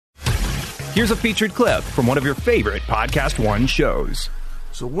Here's a featured clip from one of your favorite Podcast One shows.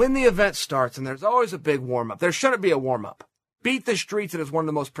 So when the event starts, and there's always a big warm-up, there shouldn't be a warm-up. Beat the Streets, it is one of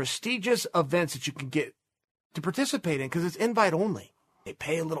the most prestigious events that you can get to participate in because it's invite only. They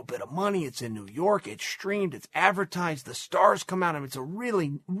pay a little bit of money. It's in New York. It's streamed. It's advertised. The stars come out. I mean, it's a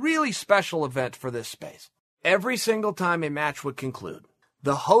really, really special event for this space. Every single time a match would conclude,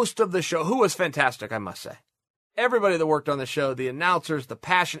 the host of the show, who was fantastic, I must say, everybody that worked on the show, the announcers, the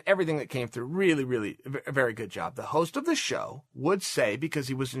passion, everything that came through, really, really a very good job. The host of the show would say, because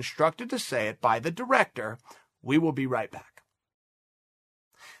he was instructed to say it by the director, "We will be right back."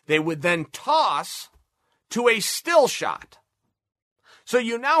 They would then toss to a still shot. So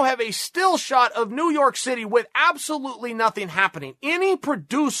you now have a still shot of New York City with absolutely nothing happening. Any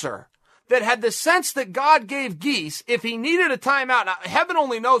producer that had the sense that God gave Geese, if he needed a timeout, now heaven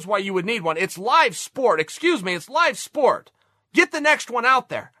only knows why you would need one. It's live sport. Excuse me, it's live sport. Get the next one out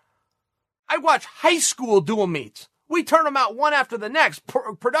there. I watch high school dual meets. We turn them out one after the next.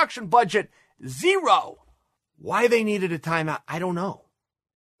 Production budget, zero. Why they needed a timeout, I don't know.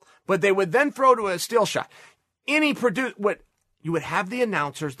 But they would then throw to a still shot. You would have the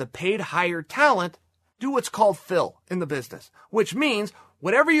announcers, the paid hired talent, do what's called fill in the business, which means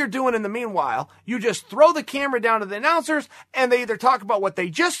whatever you're doing in the meanwhile, you just throw the camera down to the announcers and they either talk about what they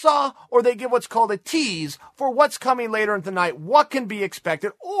just saw or they give what's called a tease for what's coming later in the night, what can be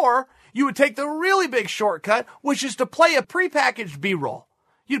expected, or you would take the really big shortcut, which is to play a prepackaged B-roll.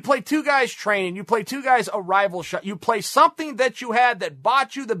 You'd play two guys training. You play two guys arrival shot. You play something that you had that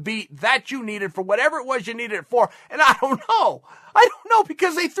bought you the beat that you needed for whatever it was you needed it for. And I don't know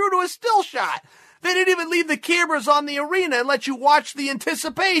because they threw to a still shot. They didn't even leave the cameras on the arena and let you watch the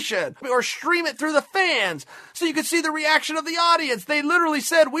anticipation or stream it through the fans so you could see the reaction of the audience. They literally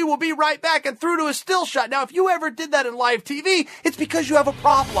said, "We will be right back," and threw to a still shot. Now, if you ever did that in live TV, it's because you have a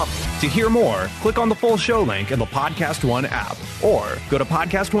problem. To hear more, click on the full show link in the Podcast One app or go to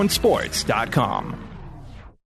podcastonesports.com.